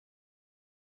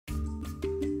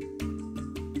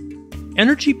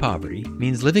Energy poverty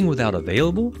means living without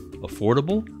available,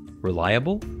 affordable,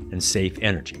 reliable, and safe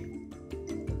energy.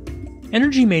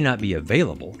 Energy may not be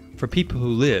available for people who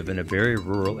live in a very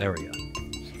rural area,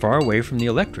 far away from the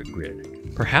electric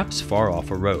grid, perhaps far off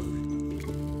a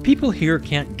road. People here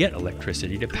can't get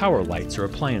electricity to power lights or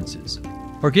appliances,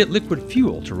 or get liquid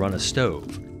fuel to run a stove,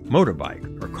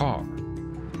 motorbike, or car.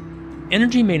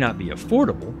 Energy may not be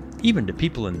affordable even to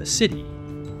people in the city,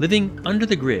 living under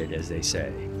the grid, as they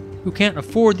say, who can't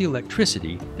afford the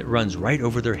electricity that runs right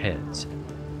over their heads.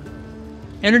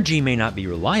 Energy may not be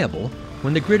reliable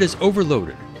when the grid is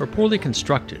overloaded or poorly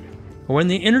constructed, or when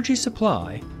the energy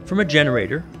supply from a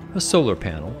generator, a solar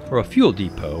panel, or a fuel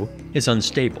depot is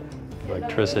unstable.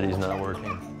 Electricity's not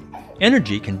working.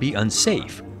 Energy can be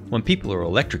unsafe when people are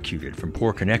electrocuted from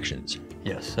poor connections.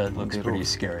 Yes, that looks pretty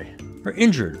scary. Or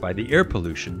injured by the air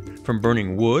pollution from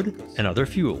burning wood and other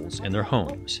fuels in their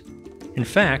homes. In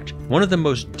fact, one of the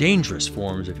most dangerous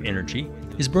forms of energy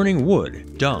is burning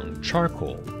wood, dung,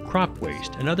 charcoal, crop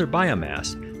waste, and other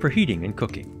biomass for heating and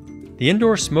cooking. The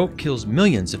indoor smoke kills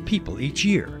millions of people each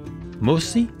year,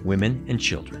 mostly women and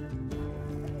children.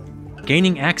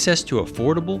 Gaining access to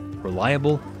affordable,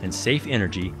 reliable, and safe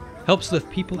energy helps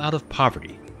lift people out of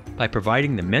poverty by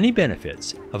providing the many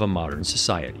benefits of a modern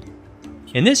society.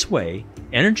 In this way,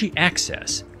 energy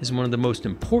access is one of the most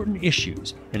important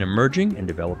issues in emerging and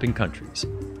developing countries.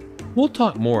 We'll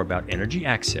talk more about energy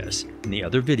access in the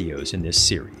other videos in this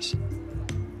series.